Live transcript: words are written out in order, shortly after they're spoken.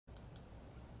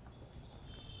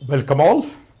Welcome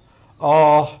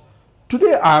all.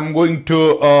 Today I am going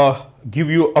to give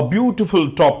you a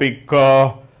beautiful topic.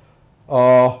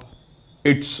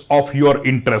 It's of your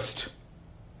interest.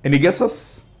 Any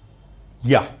guesses?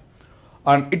 Yeah.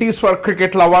 And it is for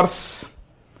cricket lovers.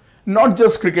 Not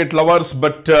just cricket lovers,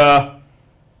 but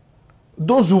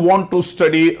those who want to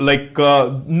study,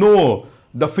 know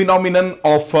the phenomenon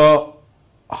of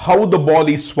how the ball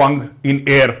is swung in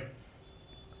air.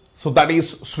 So that is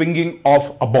swinging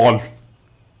of a ball,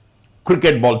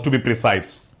 cricket ball to be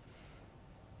precise.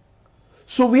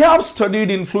 So we have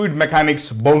studied in fluid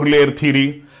mechanics, boundary layer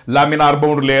theory, laminar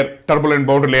boundary layer, turbulent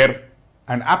boundary layer,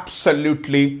 and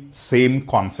absolutely same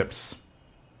concepts.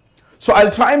 So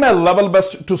I'll try my level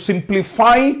best to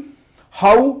simplify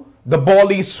how the ball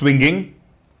is swinging,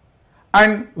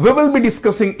 and we will be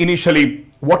discussing initially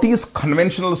what is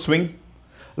conventional swing.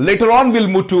 Later on we'll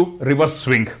move to reverse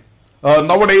swing.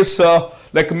 Nowadays,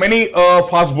 like many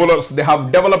fast bowlers, they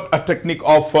have developed a technique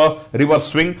of reverse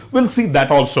swing. We'll see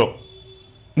that also.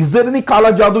 Is there any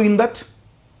Kala Jadoo in that?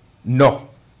 No.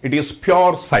 It is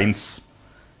pure science.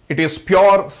 It is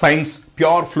pure science,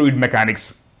 pure fluid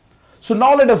mechanics. So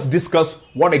now let us discuss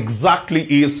what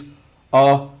exactly is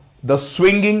the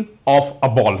swinging of a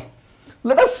ball.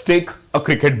 Let us take a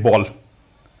cricket ball.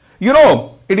 You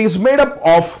know, it is made up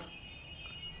of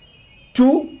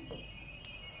two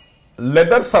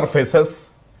leather surfaces,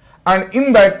 and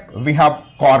in that we have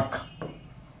cork.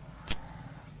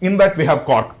 In that we have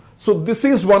cork. So this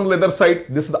is one leather side,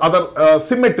 this is the other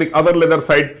symmetric other leather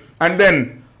side, and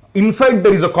then inside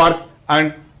there is a cork,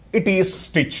 and it is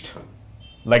stitched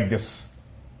like this,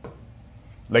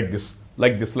 like this,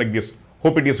 like this, like this.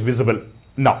 Hope it is visible.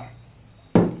 Now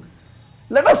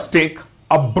let us take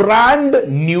a brand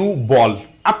new ball,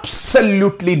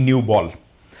 absolutely new ball,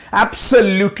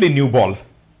 absolutely new ball.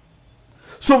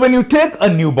 So when you take a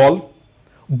new ball,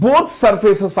 both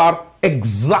surfaces are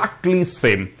exactly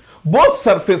same. Both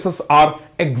surfaces are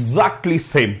exactly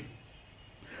same.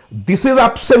 This is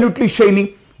absolutely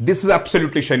shiny. This is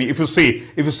absolutely shiny. If you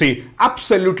see,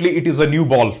 absolutely it is a new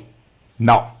ball.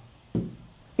 Now,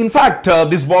 in fact,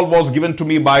 this ball was given to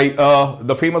me by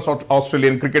the famous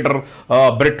Australian cricketer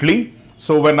Brett Lee.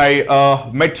 So when I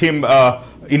met him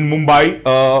in Mumbai,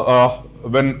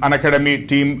 when an academy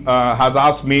team has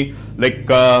asked me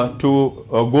to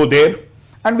go there,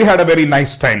 and we had a very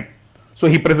nice time. So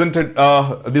he presented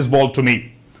this ball to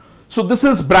me. So this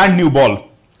is brand new ball,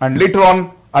 and later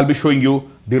on I'll be showing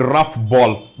you the rough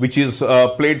ball, which is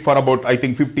played for about, I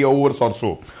think, 50 overs or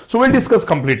so. So we'll discuss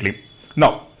completely.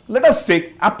 Now let us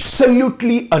take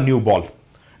absolutely a new ball.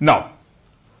 Now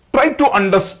try to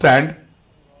understand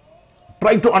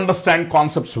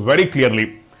concepts very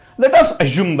clearly. Let us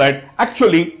assume that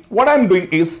actually what I'm doing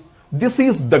is, this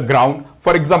is the ground.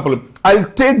 For example, I'll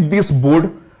take this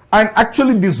board, and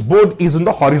actually this board is in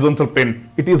the horizontal plane.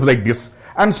 It is like this.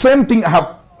 And same thing I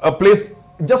have placed.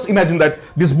 Just imagine that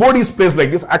this board is placed like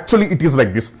this. Actually it is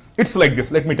like this. It's like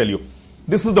this. Let me tell you.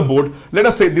 This is the board. Let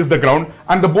us say this is the ground,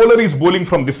 and the bowler is bowling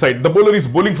from this side. The bowler is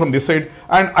bowling from this side,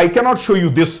 and I cannot show you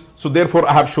this. So therefore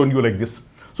I have shown you like this.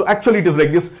 So actually it is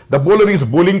like this. The bowler is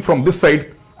bowling from this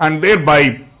side, and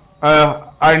thereby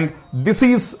and this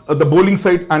is the bowling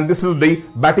side, and this is the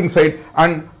batting side,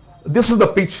 and this is the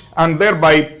pitch, and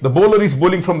thereby the bowler is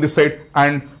bowling from this side,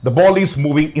 and the ball is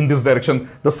moving in this direction.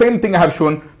 The same thing I have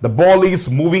shown. The ball is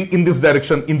moving in this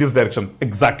direction,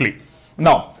 exactly.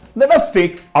 Now let us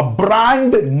take a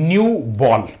brand new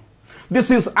ball.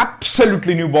 This is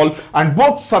absolutely new ball, and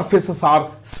both surfaces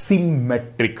are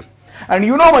symmetric. And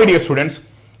you know, my dear students,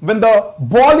 when the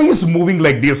ball is moving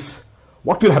like this,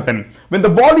 what will happen? When the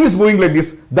ball is moving like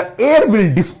this, the air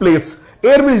will displace,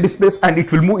 and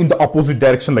it will move in the opposite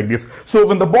direction like this. So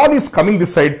when the ball is coming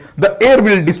this side, the air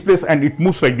will displace and it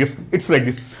moves like this. It's like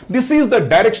this. This is the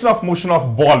direction of motion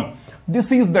of ball.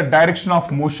 This is the direction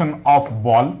of motion of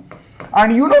ball.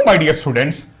 And you know, my dear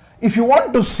students, if you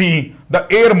want to see the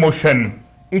air motion,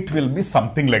 it will be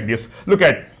something like this. Look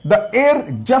at, the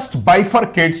air just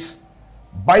bifurcates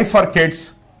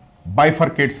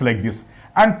like this.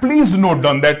 And please note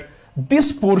down that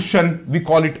this portion we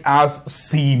call it as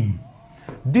seam.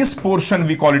 This portion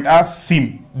we call it as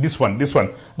seam. This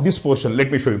portion, let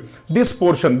me show you. This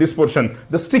portion,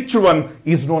 the stitched one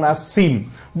is known as seam.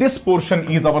 This portion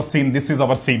is our seam. This is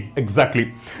our seam.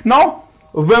 Exactly. Now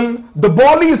when the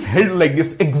ball is held like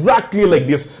this, exactly like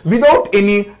this, without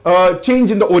any change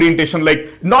in the orientation,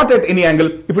 like not at any angle,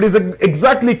 if it is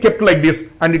exactly kept like this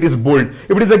and it is bold,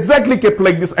 if it is exactly kept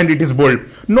like this and it is bold,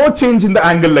 no change in the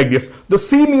angle like this, the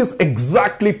seam is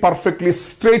exactly perfectly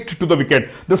straight to the wicket,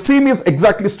 the seam is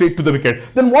exactly straight to the wicket,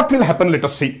 then what will happen? Let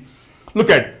us see. Look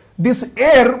at, this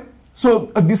air,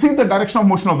 so this is the direction of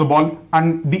motion of the ball,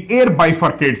 and the air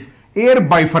bifurcates.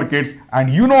 And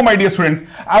you know, my dear students,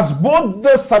 as both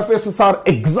the surfaces are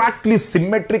exactly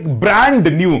symmetric, brand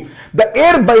new, the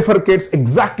air bifurcates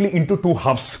exactly into two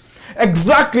halves, and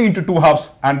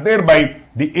thereby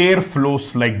the air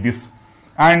flows like this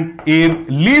and air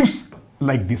leaves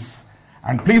like this.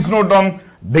 And please note down,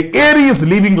 the air is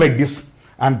leaving like this,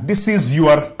 and this is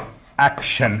your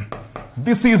action.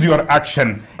 This is your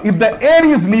action. If the air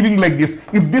is leaving like this,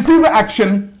 if this is the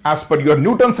action, as per your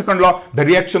Newton's second law, the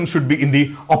reaction should be in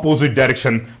the opposite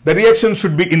direction. The reaction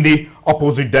should be in the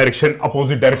opposite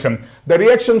direction. The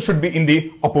reaction should be in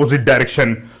the opposite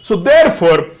direction. So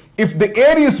therefore, if the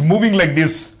air is moving like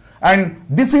this, and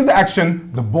this is the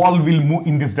action, the ball will move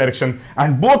in this direction,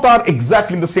 and both are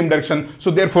exactly in the same direction.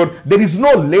 So therefore, there is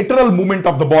no lateral movement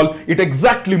of the ball. It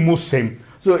exactly moves same.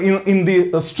 So in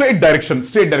the straight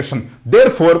direction.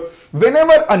 Therefore,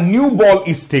 whenever a new ball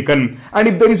is taken, and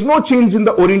if there is no change in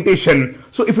the orientation,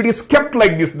 so if it is kept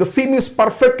like this, the seam is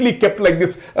perfectly kept like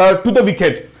this to the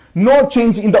wicket, no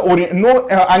change in the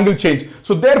angle change.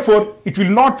 So therefore, it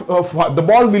will not, the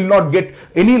ball will not get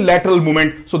any lateral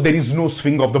movement. So there is no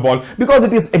swing of the ball, because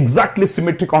it is exactly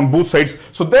symmetric on both sides.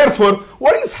 So therefore,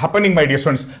 what is happening, my dear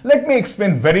students? Let me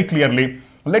explain very clearly.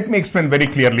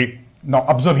 Now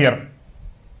observe here.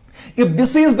 If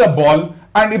this is the ball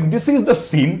and if this is the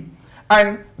seam,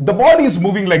 and the ball is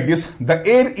moving like this, the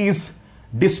air is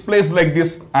displaced like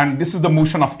this, and this is the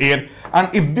motion of air.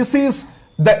 And if this is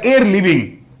the air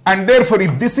leaving, and therefore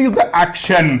if this is the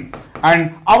action,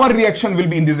 and our reaction will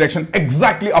be in this direction,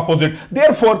 exactly opposite.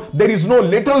 Therefore, there is no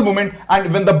lateral movement,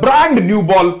 and when the brand new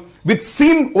ball with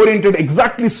seam oriented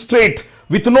exactly straight,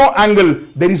 with no angle,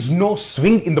 there is no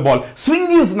swing in the ball.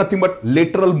 Swing is nothing but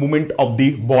lateral movement of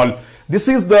the ball. This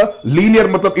is the linear,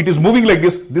 it is moving like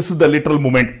this. This is the lateral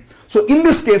movement. So in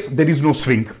this case, there is no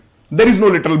swing. There is no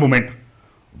lateral movement.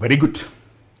 Very good.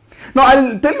 Now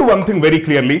I'll tell you one thing very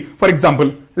clearly. For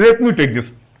example, let me take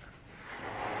this.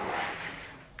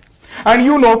 And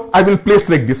you know, I will place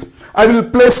like this.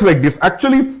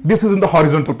 Actually, this is in the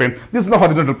horizontal plane.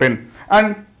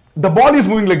 And the ball is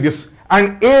moving like this,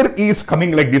 and air is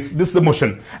coming like this. This is the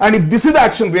motion. And if this is the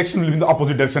action, reaction will be in the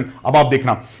opposite direction. Above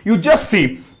dekhna. You just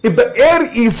see, if the air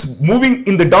is moving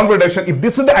in the downward direction, if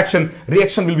this is the action,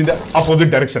 reaction will be in the opposite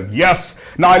direction. Yes.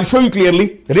 Now I'll show you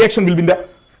clearly. Reaction will be in the,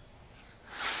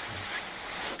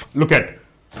 look at,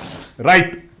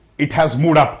 right, it has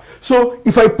moved up. So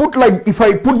if I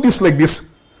put this like this,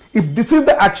 if this is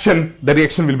the action, the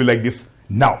reaction will be like this.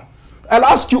 Now I'll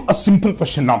ask you a simple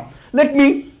question. Now let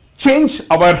me change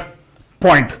our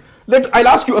point. I'll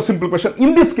ask you a simple question.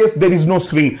 In this case, there is no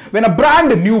swing. When a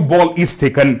brand new ball is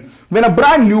taken,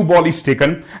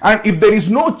 and if there is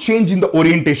no change in the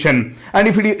orientation, and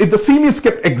if the seam is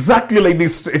kept exactly like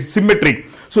this, it's symmetric.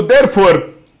 So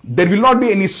therefore, there will not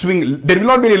be any swing. There will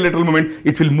not be any lateral movement.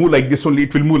 It will move like this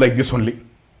only.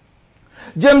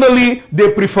 Generally,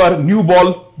 they prefer new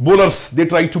ball. Bowlers, they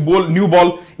try to bowl new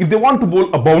ball. If they want to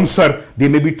bowl a bouncer, they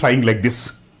may be trying like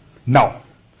this. Now,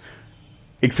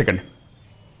 a second.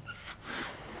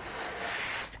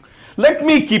 Let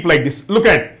me keep like this. Look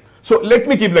at. So let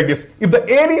me keep like this. If the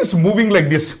air is moving like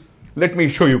this, let me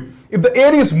show you. If the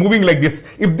air is moving like this,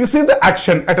 if this is the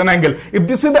action at an angle, if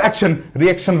this is the action,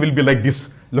 reaction will be like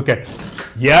this. Look at.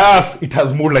 Yes, it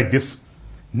has moved like this.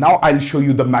 Now I'll show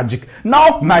you the magic.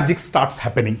 Now magic starts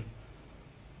happening.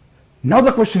 Now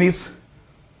the question is,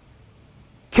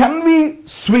 can we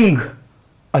swing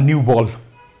a new ball?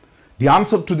 The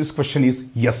answer to this question is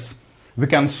yes. We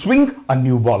can swing a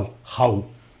new ball. How?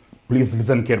 Please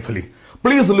listen carefully.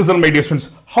 Please listen, my dear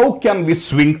students. How can we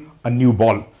swing a new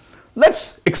ball?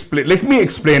 Let's explain. Let me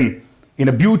explain in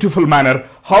a beautiful manner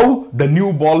how the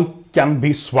new ball can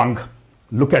be swung.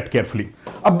 Look at carefully.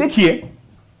 Ab dekhiye.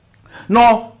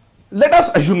 Now, let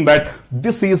us assume that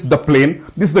this is the plane,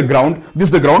 this is the ground, this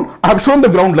is the ground. I have shown the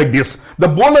ground like this. The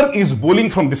bowler is bowling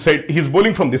from this side, he is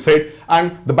bowling from this side,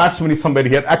 and the batsman is somewhere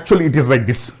here. Actually, it is like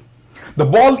this. The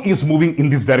ball is moving in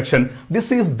this direction.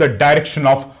 This is the direction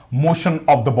of motion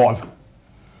of the ball.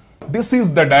 This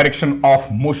is the direction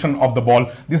of motion of the ball.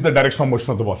 This is the direction of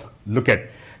motion of the ball. Look at.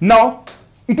 Now,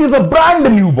 it is a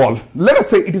brand new ball. Let us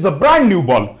say it is a brand new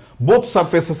ball. Both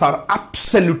surfaces are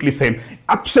absolutely same.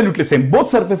 Absolutely same. Both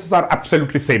surfaces are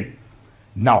absolutely same.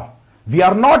 Now, we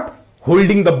are not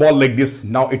holding the ball like this.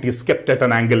 Now it is kept at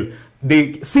an angle.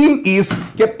 The seam is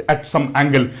kept at some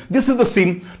angle. This is the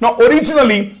seam. Now,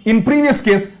 originally, in previous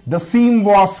case, the seam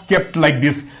was kept like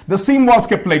this. The seam was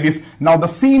kept like this. Now, the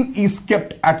seam is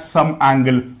kept at some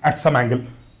angle.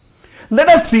 Let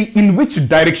us see in which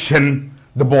direction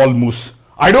the ball moves.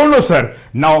 I don't know, sir.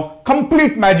 Now,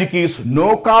 complete magic is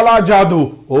no kala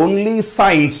jadoo, only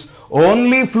science,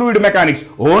 only fluid mechanics,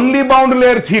 only boundary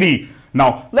layer theory.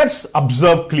 Now, let's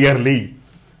observe clearly.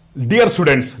 Dear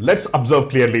students, let's observe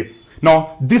clearly.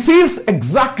 Now, this is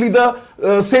exactly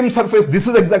the same surface. This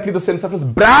is exactly the same surface.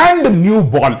 Brand new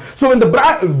ball. So, when the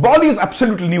ball is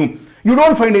absolutely new, you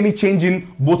don't find any change in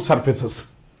both surfaces.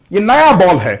 ये नया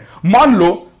ball है. मान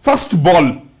लो first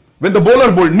ball, when the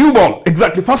bowler bowled, new ball,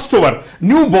 exactly first over,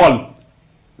 new ball,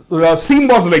 seam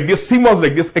was like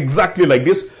this, exactly like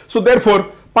this. So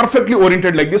therefore, perfectly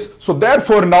oriented like this. So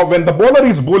therefore, now when the bowler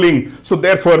is bowling, so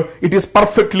therefore it is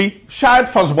perfectly शायद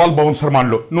first ball bouncer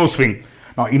मान लो, no swing.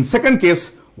 Now in second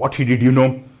case, what he did, you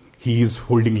know, he is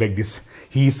holding like this.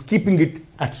 He is keeping it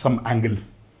at some angle.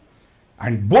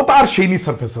 And both are shiny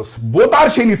surfaces. Both are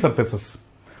shiny surfaces.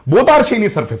 Both are shiny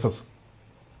surfaces.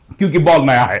 क्योंकि ball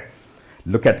नया है.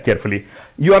 Look at carefully.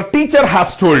 Your teacher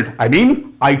has told,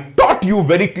 I taught you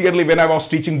very clearly when I was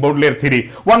teaching boundary layer theory.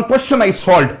 One question I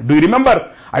solved. Do you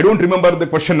remember? I don't remember the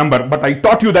question number, but I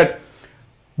taught you that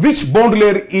which boundary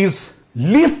layer is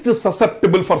least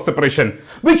susceptible for separation.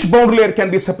 Which boundary layer can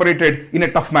be separated in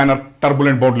a tough manner?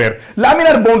 Turbulent boundary layer.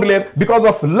 Laminar boundary layer, because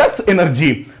of less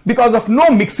energy, because of no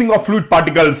mixing of fluid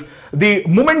particles, the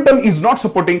momentum is not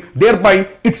supporting, thereby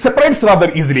it separates rather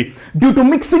easily. Due to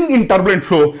mixing in turbulent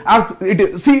flow, as it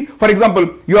is, see, for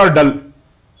example, you are dull,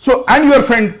 so and your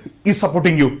friend is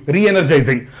supporting you,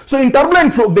 re-energizing. So in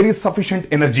turbulent flow, there is sufficient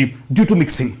energy due to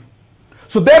mixing.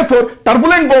 So therefore,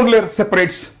 turbulent boundary layer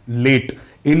separates late,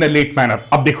 in a late manner.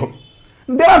 Ab dekho.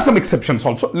 There are some exceptions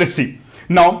also. Let's see.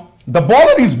 Now, the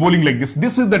bowler is bowling like this.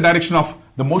 This is the direction of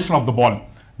the motion of the ball.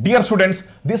 Dear students,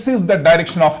 this is the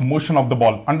direction of motion of the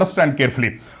ball. Understand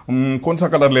carefully. कौन सा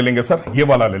color ले लेंगे sir? ये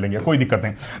वाला ले लेंगे. कोई दिक्कत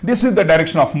नहीं. This is the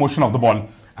direction of motion of the ball.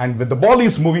 And when the ball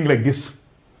is moving like this,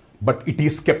 but it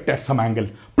is kept at some angle.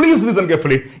 Please listen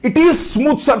carefully. It is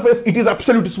smooth surface. It is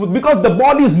absolutely smooth because the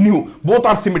ball is new. Both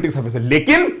are symmetric surfaces.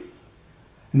 लेकिन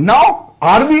now,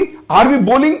 are we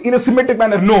bowling in a symmetric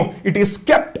manner? No, it is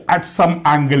kept at some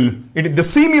angle. The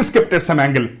seam is kept at some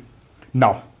angle.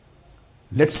 Now,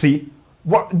 let's see.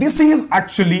 This is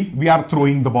actually, we are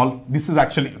throwing the ball. This is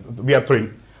actually, we are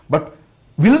throwing. But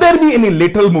will there be any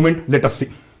lateral movement? Let us see.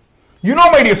 You know,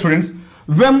 my dear students,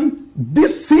 when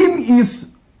this seam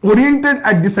is oriented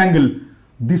at this angle,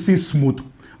 this is smooth.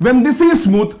 When this is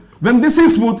smooth,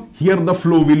 here the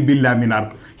flow will be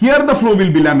laminar. Here the flow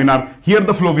will be laminar. Here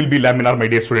the flow will be laminar, my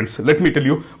dear students. Let me tell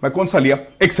you. मैं कौन सा लिया?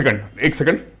 एक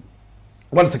second.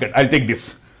 1 second. I'll take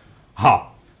this.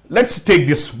 Let's take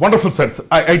this. Wonderful, sir.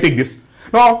 I take this.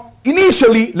 Now,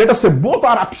 initially, let us say both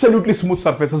are absolutely smooth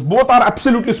surfaces.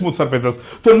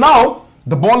 So now,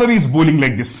 the bowler is bowling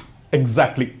like this.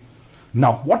 Exactly.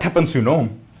 Now, what happens, you know?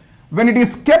 When it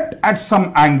is kept at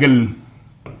some angle,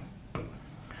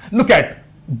 look at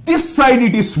this side,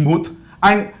 it is smooth.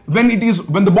 And when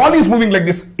the ball is moving like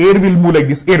this, air will move like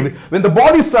this. When the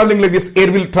ball is traveling like this,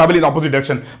 air will travel in the opposite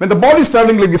direction. When the ball is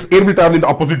traveling like this, air will travel in the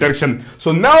opposite direction.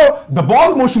 So now the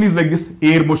ball motion is like this,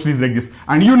 air motion is like this.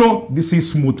 And you know, this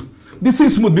is smooth. This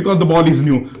is smooth because the ball is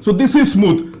new. So this is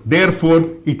smooth. Therefore,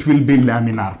 it will be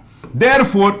laminar.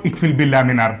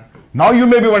 Now you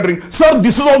may be wondering, sir,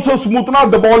 this is also smooth now.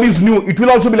 The ball is new. It will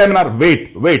also be laminar.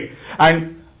 Wait.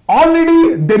 And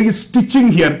already there is stitching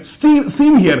here, seam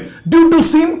here. Due to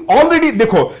seam, already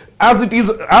dekho, as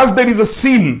there is a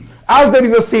seam,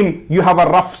 you have a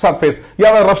rough surface.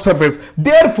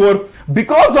 Therefore,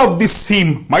 because of this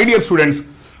seam, my dear students,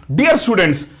 because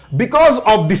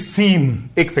of this seam,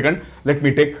 एक second, let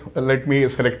me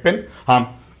select pen.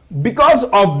 Because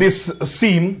of this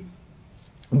seam,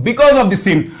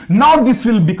 now this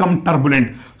will become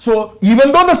turbulent. So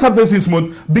even though the surface is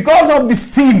smooth, because of this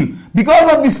seam,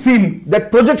 that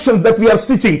projections that we are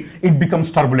stitching, it becomes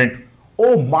turbulent.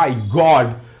 Oh my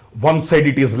God. One side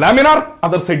it is laminar,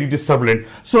 other side it is turbulent.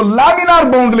 So laminar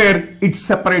boundary layer, it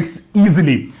separates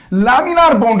easily.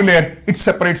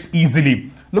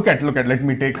 Look at, let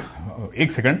me take,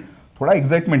 एक second. थोड़ा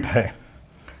excitement है.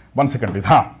 1 second please.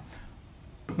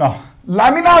 Now,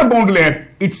 laminar boundary layer,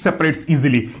 it separates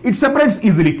easily.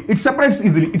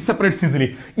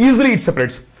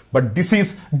 But this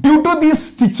is due to these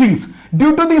stitchings,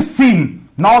 due to this seam,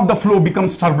 now the flow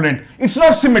becomes turbulent. It's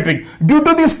not symmetric. Due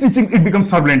to this stitching, it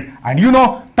becomes turbulent. And you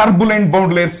know, turbulent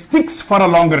boundary layer sticks for a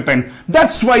longer time.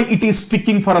 That's why it is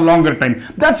sticking for a longer time.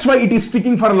 Therefore,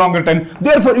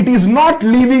 it is not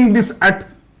leaving this at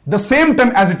the same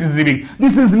time as it is leaving.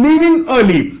 This is leaving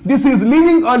early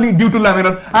due to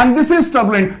laminar, and this is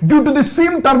turbulent. Due to the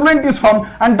seam, turbulent is formed,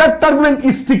 and that turbulent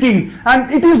is sticking,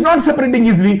 and it is not separating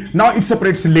easily. Now it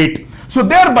separates late. So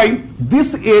thereby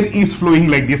this air is flowing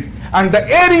like this, and the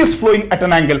air is flowing at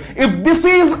an angle. If this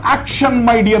is action,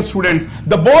 my dear students,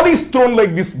 the ball is thrown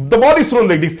like this, the ball is thrown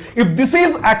like this. If this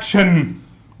is action,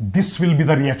 this will be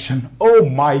the reaction. Oh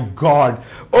my god,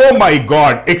 oh my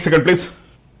god. Ek second please.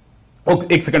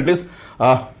 Okay, ek second please.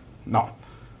 Now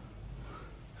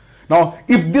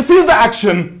if this is the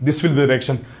action, this will be the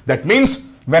reaction. That means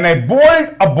when I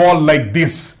bowled a ball like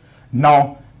this,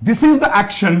 now this is the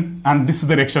action and this is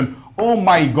the reaction. Oh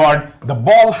my god, the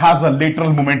ball has a lateral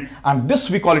movement, and this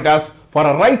we call it as, for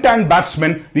a right hand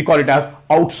batsman, we call it as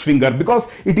outswinger, because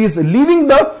it is leaving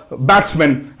the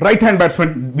batsman, right hand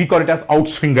batsman, we call it as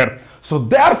outswinger. So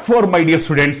therefore, my dear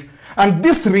students, and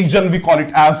this region we call it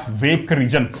as wake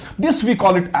region. This we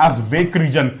call it as wake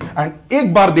region. And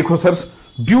एक बार देखो sirs,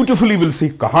 beautifully will see.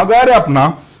 कहाँ गया रे अपना?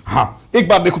 हाँ, एक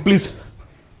बार देखो please.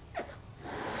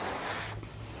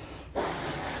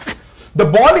 The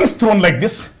ball is thrown like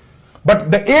this,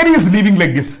 but the air is leaving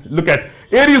like this. Look at,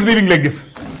 air is leaving like this.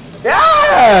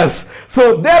 Yes.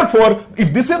 So therefore,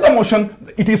 if this is the motion,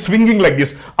 it is swinging like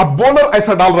this. A bowler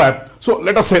ऐसा डाल रहा है. So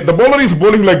let us say the bowler is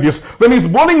bowling like this. When he is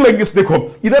bowling like this, देखो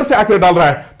इधर से आके डाल रहा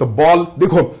है, तो ball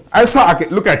देखो ऐसा आके,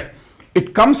 look at,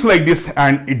 it comes like this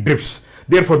and it drifts.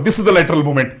 Therefore, this is the lateral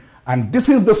movement, and this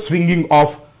is the swinging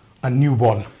of a new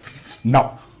ball.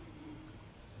 Now,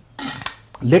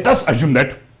 let us assume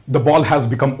that the ball has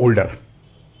become older,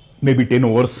 maybe 10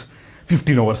 overs,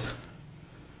 15 overs.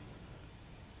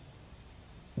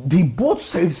 The both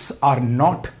sides are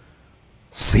not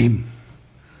same,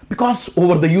 because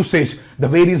over the usage, the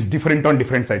wear is different on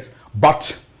different sides.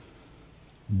 But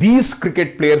these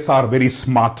cricket players are very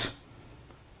smart.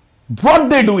 What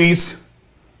they do is,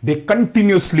 they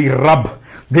continuously rub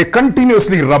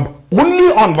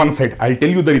only on one side. I'll tell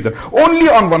you the reason. Only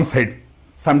on one side.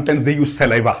 Sometimes they use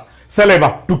saliva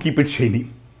to keep it shiny.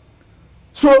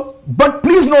 So, but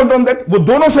please note down that वो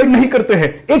दोनों side नहीं करते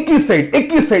हैं, एक ही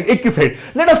side.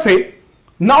 Let us say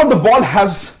now the ball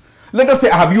has, let us say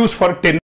I have used for 10